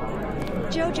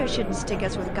 JoJo shouldn't stick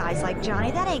us with guys like Johnny.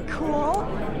 That ain't cool.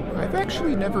 I've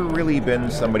actually never really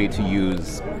been somebody to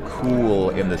use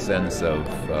cool in the sense of,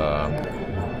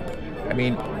 I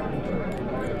mean,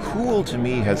 cool to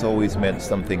me has always meant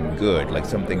something good, like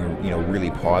something, you know,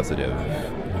 really positive.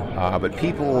 But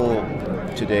people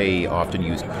today often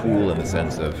use cool in the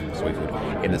sense of,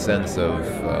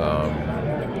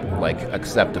 like,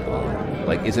 acceptable.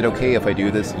 Like, is it okay if I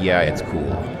do this? Yeah, it's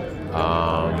cool.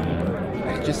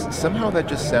 Somehow that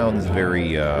just sounds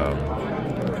very, I'm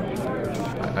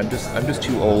just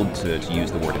too old to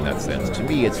use the word in that sense. To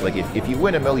me, it's like if you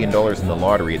win $1 million in the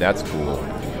lottery, that's cool.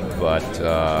 But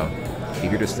if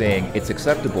you're just saying it's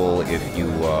acceptable if you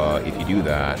do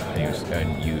that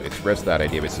and you express that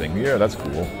idea by saying yeah, that's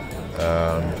cool,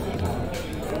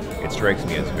 it strikes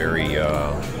me as very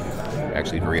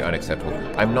actually very unacceptable.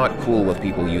 I'm not cool with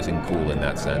people using cool in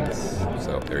that sense.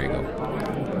 So there you go.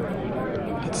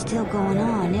 It's still going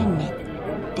on, isn't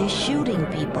it? They're shooting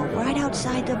people right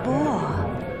outside the bar.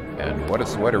 And what a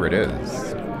sweater it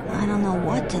is. I don't know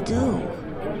what to do.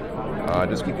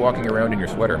 Just keep walking around in your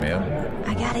sweater, ma'am.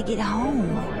 I gotta get home.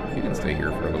 You can stay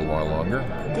here for a little while longer.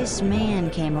 This man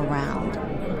came around.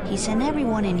 He sent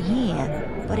everyone in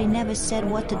here, but he never said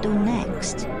what to do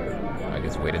next. I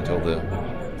guess wait until the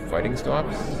fighting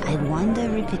stops? I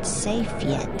wonder if it's safe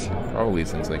yet. Probably,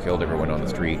 since they killed everyone on the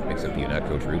street, except the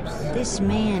UNATCO troops. This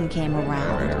man came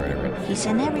around. All right. He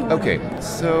sent everyone... Okay,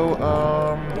 so,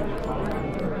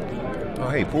 oh,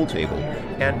 hey, pool table.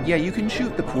 And, yeah, you can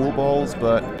shoot the pool balls,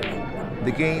 but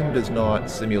the game does not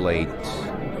simulate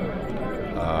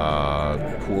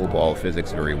pool ball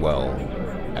physics very well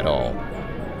at all.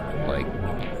 Like,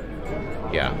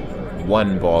 yeah,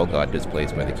 one ball got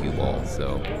displaced by the cue ball,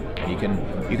 so you can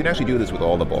actually do this with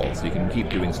all the balls. You can keep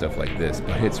doing stuff like this,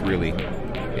 but it's really,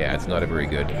 yeah, it's not a very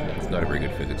good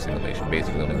physics simulation.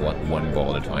 Basically, only one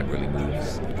ball at a time really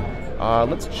moves.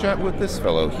 Let's chat with this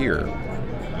fellow here.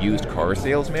 Used car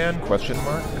salesman? Question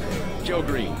mark. Joe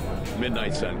Green,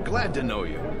 Midnight Sun. Glad to know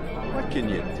you. What can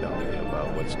you tell me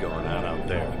about what's going on out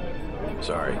there?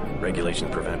 Sorry, regulations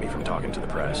prevent me from talking to the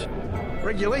press.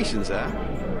 Regulations, huh?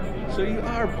 So you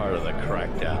are part of the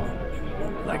crackdown.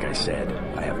 Like I said,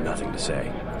 I have nothing to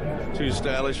say. Too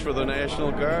stylish for the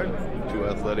National Guard? Too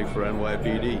athletic for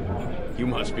NYPD? You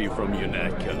must be from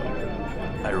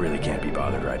UNATCO. I really can't be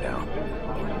bothered right now.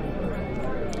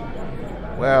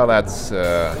 Well, that's...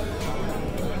 How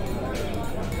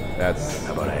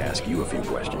about I ask you a few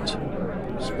questions?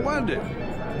 Splendid.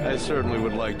 I certainly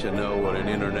would like to know what an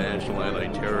international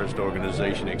anti-terrorist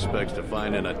organization expects to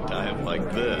find in a time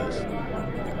like this.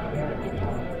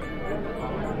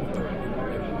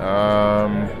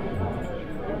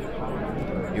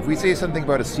 If we say something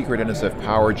about a secret NSF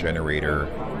power generator,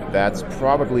 that's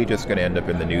probably just going to end up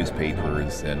in the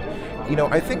newspapers. And, you know,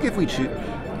 I think if we choose...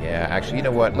 Yeah, actually, you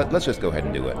know what? Let's just go ahead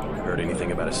and do it. Heard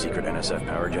anything about a secret NSF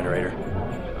power generator?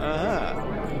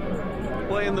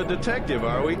 Playing the detective,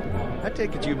 are we? I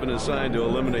take it you've been assigned to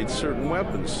eliminate certain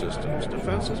weapons systems.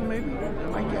 Defenses, maybe?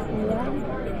 Am I getting warm?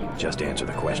 Just answer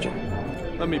the question.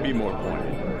 Let me be more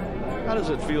pointed. How does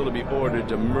it feel to be ordered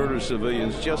to murder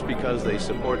civilians just because they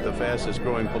support the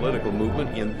fastest-growing political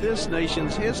movement in this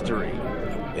nation's history?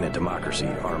 In a democracy,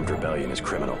 armed rebellion is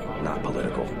criminal, not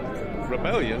political.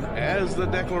 Rebellion, as the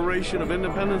Declaration of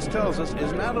Independence tells us,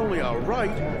 is not only our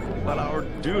right, but our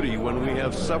duty when we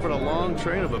have suffered a long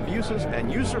train of abuses and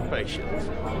usurpations.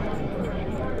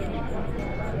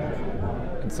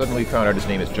 And suddenly found out his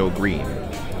name is Joe Green.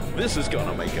 This is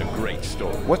gonna make a great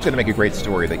story. What's gonna make a great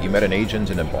story? That you met an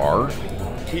agent in a bar?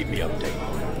 Keep me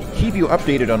updated. Keep you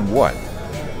updated on what?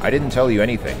 I didn't tell you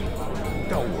anything.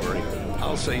 Don't worry.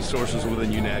 I'll say sources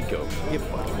within UNATCO if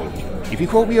I quote you. If you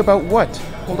quote me about what?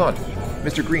 Hold on.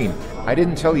 Mr. Green, I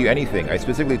didn't tell you anything. I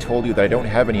specifically told you that I don't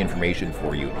have any information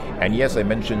for you. And yes, I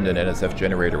mentioned an NSF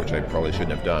generator, which I probably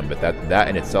shouldn't have done, but that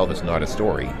in itself is not a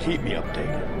story. Keep me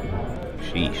updated.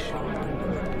 Sheesh.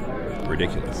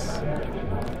 Ridiculous.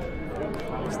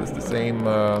 Is this the same,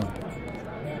 I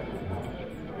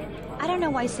don't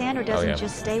know why Sandra doesn't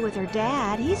just stay with her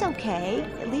dad. He's okay.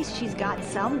 At least she's got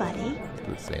somebody.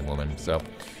 The same woman, so...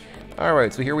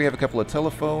 Alright, so here we have a couple of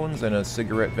telephones and a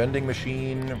cigarette vending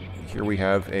machine. Here we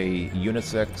have a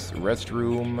unisex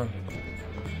restroom.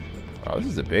 Oh, this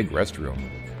is a big restroom.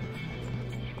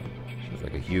 This is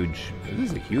like a huge...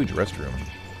 This is a huge restroom.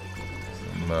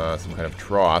 Some kind of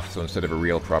trough, so instead of a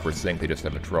real proper sink, they just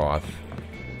have a trough.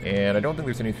 And I don't think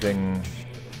there's anything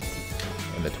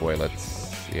in the toilets.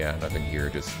 Yeah, nothing here,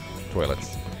 just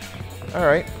toilets.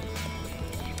 Alright.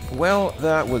 Well,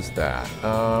 that was that.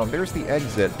 There's the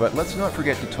exit, but let's not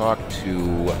forget to talk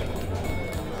to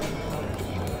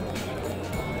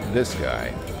this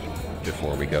guy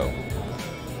before we go.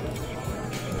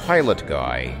 Pilot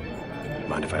guy.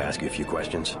 Mind if I ask you a few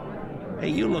questions? Hey,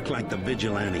 you look like the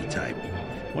vigilante type.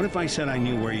 What if I said I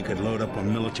knew where you could load up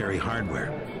on military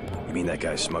hardware? You mean that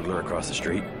guy Smuggler across the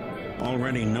street?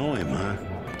 Already know him, huh?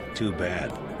 Too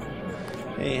bad.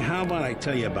 Hey, how about I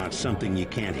tell you about something you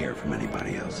can't hear from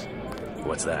anybody else?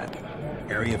 What's that?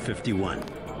 Area 51.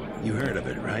 You heard of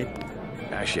it, right?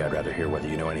 Actually, I'd rather hear whether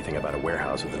you know anything about a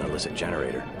warehouse with an illicit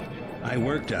generator. I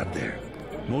worked out there.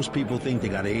 Most people think they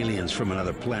got aliens from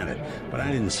another planet, but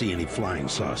I didn't see any flying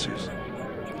saucers.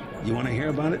 You want to hear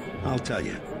about it? I'll tell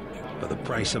you. For the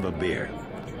price of a beer.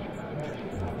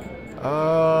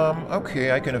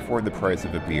 Okay, I can afford the price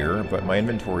of a beer, but my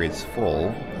inventory is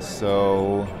full,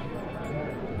 so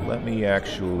let me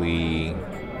actually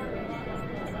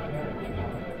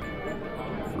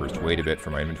first wait a bit for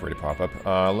my inventory to pop up.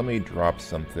 Let me drop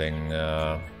something.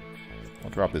 I'll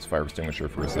drop this fire extinguisher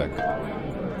for a sec.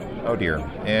 Oh dear,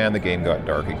 and the game got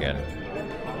dark again.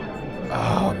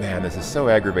 Oh man, this is so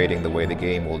aggravating the way the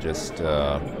game will just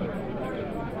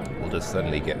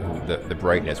suddenly get the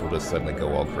brightness will just suddenly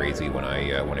go all crazy when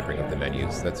I bring up the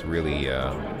menus. That's really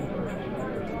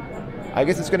I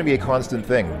guess it's going to be a constant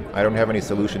thing. I don't have any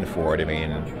solution for it. I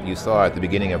mean, you saw at the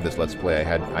beginning of this Let's Play,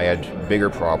 I had bigger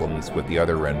problems with the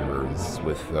other renderers,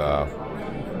 with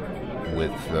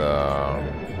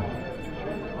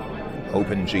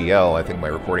OpenGL. I think my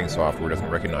recording software doesn't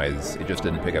recognize, it just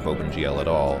didn't pick up OpenGL at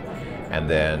all. And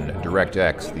then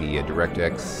DirectX, the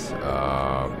DirectX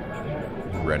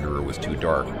renderer was too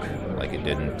dark. Like it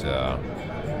didn't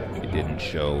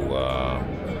show.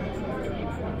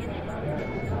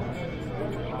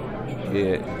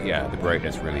 Yeah, the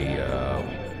brightness really,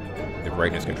 the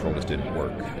brightness control just didn't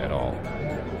work at all.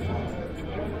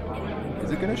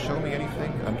 Is it going to show me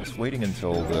anything? I'm just waiting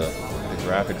until the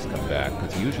graphics come back,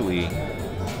 because usually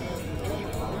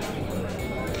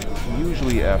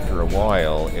after a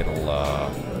while it'll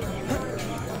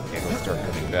start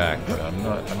coming back, but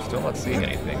I'm still not seeing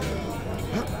anything.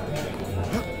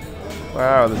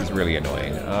 Wow, this is really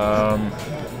annoying.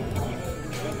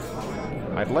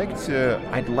 I'd like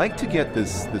to get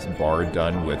this bar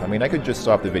done with. I mean, I could just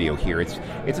stop the video here. It's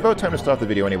about time to stop the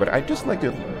video anyway, but I'd just like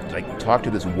to talk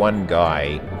to this one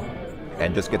guy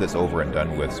and just get this over and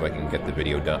done with so I can get the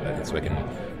video done, so I can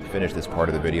finish this part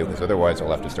of the video, because otherwise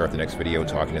I'll have to start the next video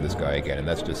talking to this guy again, and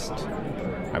that's just...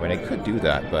 I mean, I could do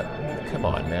that, but come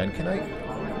on, man, can I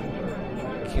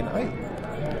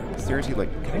seriously, like,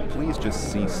 can I please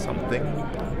just see something?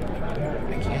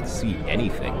 I can't see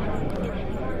anything.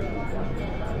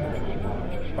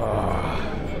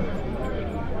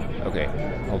 Okay,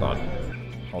 hold on.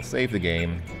 I'll save the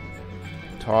game.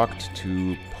 Talked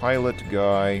to pilot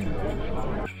guy,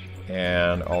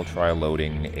 and I'll try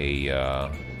loading a.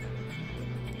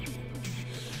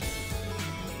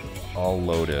 I'll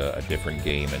load a different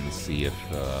game and see if.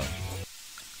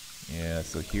 Yeah,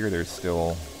 so here there's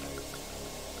still.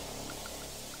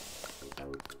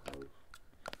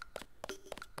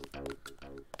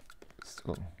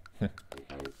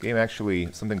 Game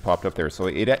actually, something popped up there, so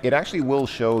it actually will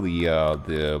show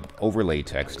the overlay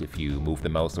text if you move the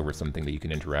mouse over something that you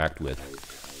can interact with,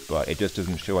 but it just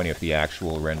doesn't show any of the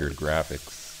actual rendered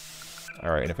graphics.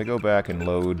 Alright, and if I go back and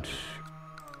load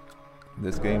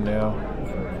this game now,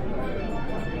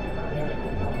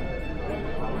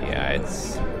 yeah,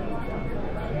 it's...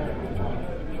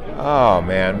 Oh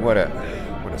man, what a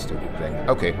stupid thing.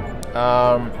 Okay,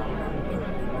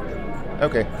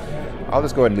 okay. I'll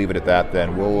just go ahead and leave it at that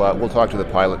then. We'll talk to the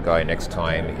pilot guy next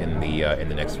time in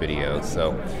the next video.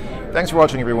 So, thanks for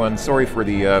watching, everyone. Sorry for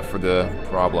the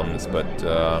problems, but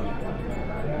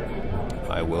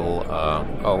I will.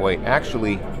 Oh wait,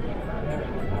 actually,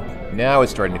 now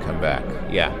it's starting to come back.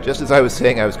 Yeah, just as I was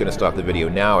saying, I was going to stop the video.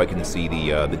 Now I can see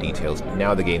the details.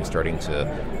 Now the game's starting to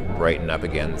brighten up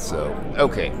again. So,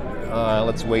 okay,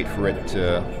 let's wait for it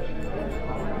to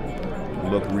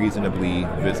look reasonably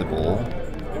visible.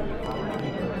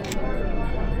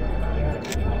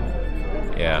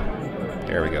 Yeah,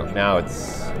 there we go. Now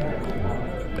it's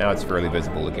fairly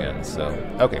visible again. So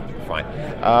okay, fine.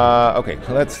 Okay,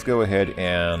 let's go ahead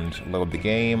and load the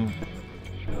game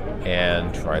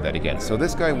and try that again. So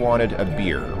this guy wanted a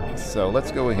beer, so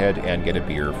let's go ahead and get a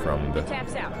beer from the.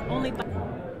 Taps out. Only.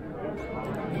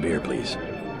 Beer, please.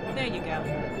 There you go.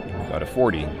 Got a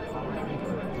 40.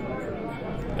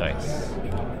 Nice.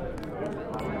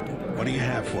 What do you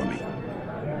have for me?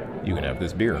 You can have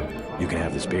this beer. You can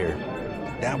have this beer.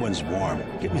 That one's warm.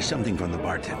 Get me something from the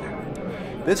bartender.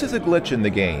 This is a glitch in the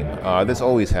game. This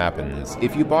always happens.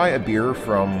 If you buy a beer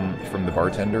from the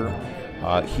bartender,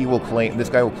 this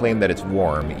guy will claim that it's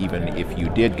warm, even if you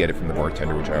did get it from the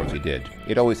bartender, which I obviously did.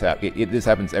 It always this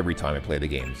happens every time I play the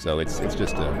game, so it's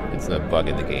just a bug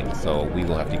in the game. So we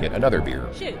will have to get another beer.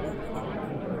 Shoot.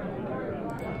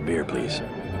 Beer, please.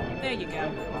 There you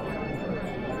go.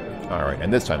 All right,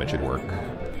 and this time it should work.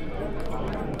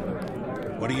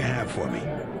 What do you have for me?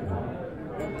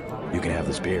 You can have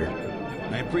this beer.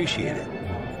 I appreciate it.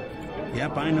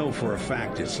 Yep, I know for a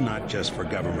fact it's not just for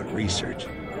government research.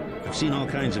 I've seen all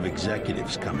kinds of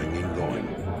executives coming and going.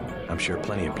 I'm sure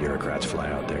plenty of bureaucrats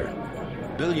fly out there.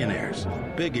 Billionaires,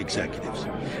 big executives.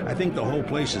 I think the whole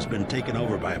place has been taken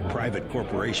over by a private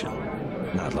corporation.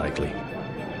 Not likely.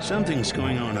 Something's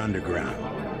going on underground.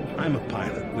 I'm a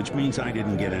pilot, which means I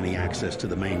didn't get any access to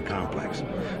the main complex.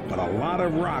 But a lot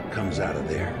of rock comes out of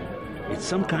there. It's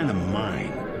some kind of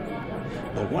mine.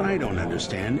 But what I don't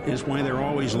understand is why they're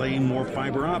always laying more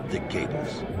fiber optic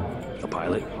cables. A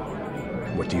pilot?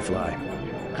 What do you fly?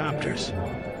 Copters.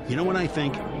 You know what I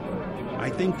think? I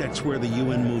think that's where the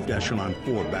UN moved Echelon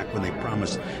 4 back when they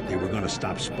promised they were going to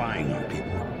stop spying on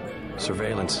people.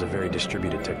 Surveillance is a very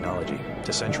distributed technology.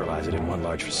 To centralize it in one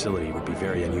large facility would be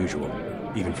very unusual,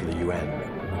 even for the UN.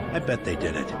 I bet they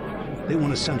did it. They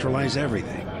want to centralize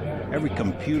everything. Every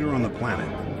computer on the planet.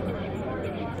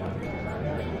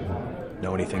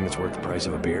 Know anything that's worth the price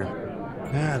of a beer?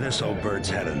 This old bird's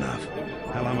had enough.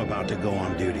 Hell, I'm about to go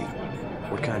on duty.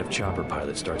 What kind of chopper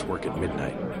pilot starts work at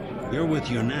midnight? You're with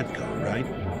UNATCO, right?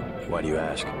 Why do you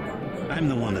ask? I'm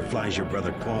the one that flies your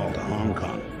brother Paul to Hong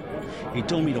Kong. He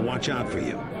told me to watch out for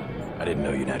you. I didn't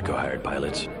know UNATCO hired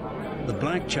pilots. The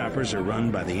black choppers are run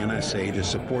by the NSA to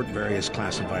support various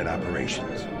classified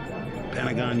operations.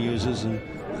 Pentagon uses them,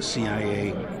 the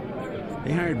CIA.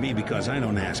 They hired me because I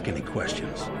don't ask any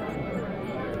questions.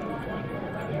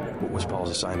 What was Paul's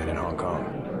assignment in Hong Kong?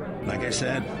 Like I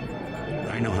said,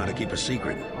 I know how to keep a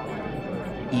secret.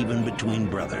 Even between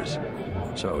brothers.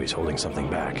 So he's holding something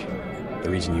back. The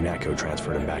reason UNATCO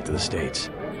transferred him back to the States.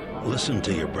 Listen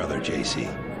to your brother, JC.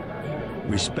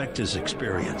 Respect his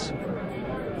experience.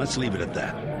 Let's leave it at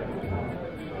that.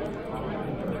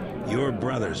 Your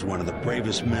brother's one of the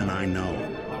bravest men I know.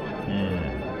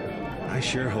 I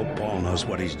sure hope Paul knows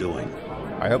what he's doing.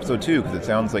 I hope so too, because it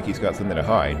sounds like he's got something to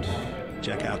hide.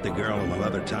 Check out the girl in the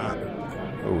leather top.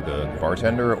 Oh, the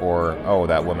bartender? Or, oh,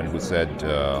 that woman who said,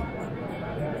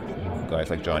 guys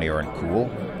like Johnny aren't cool?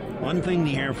 One thing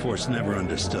the Air Force never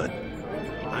understood.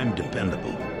 I'm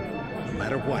dependable. No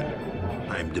matter what,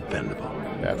 I'm dependable.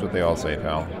 That's what they all say,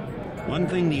 pal. One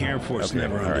thing the Air Force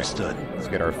never understood. Right. Let's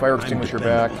get our fire extinguisher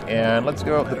back, and let's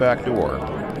go out the back door.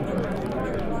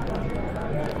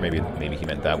 Or maybe he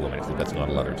meant that woman, because that's not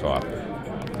a leather top.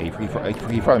 He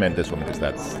probably meant this woman, because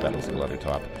that was a leather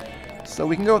top. So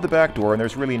we can go out the back door, and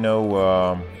there's really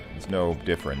no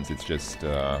difference. It's just,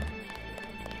 oh,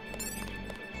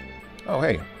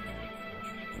 hey.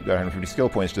 We got 150 skill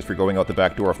points just for going out the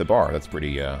back door of the bar. That's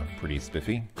pretty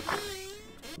spiffy.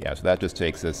 Yeah, so that just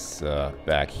takes us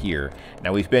back here.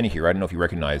 Now, we've been here. I don't know if you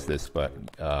recognize this, but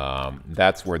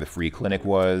that's where the free clinic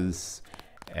was.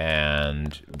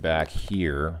 And back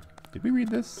here... Did we read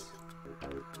this?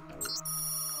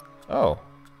 Oh.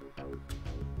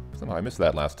 Somehow I missed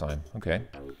that last time. Okay.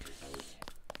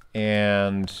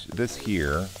 And this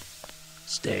here...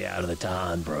 Stay out of the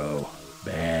ton, bro.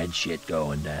 Bad shit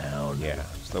going down. Yeah,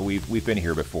 so we've been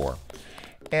here before.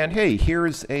 And hey,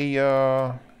 here's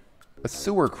a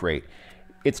sewer crate.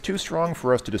 It's too strong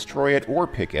for us to destroy it or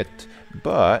pick it,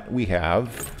 but we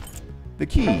have the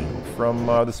key from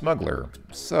the smuggler.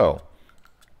 So,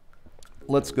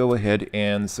 let's go ahead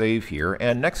and save here,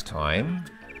 and next time...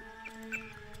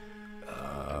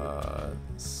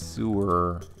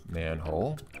 sewer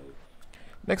manhole.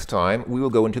 Next time, we will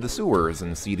go into the sewers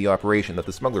and see the operation that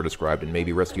the smuggler described and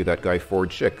maybe rescue that guy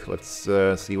Ford Chick. Let's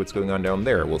see what's going on down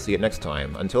there. We'll see it next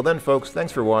time. Until then, folks,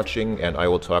 thanks for watching, and I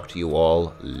will talk to you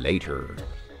all later.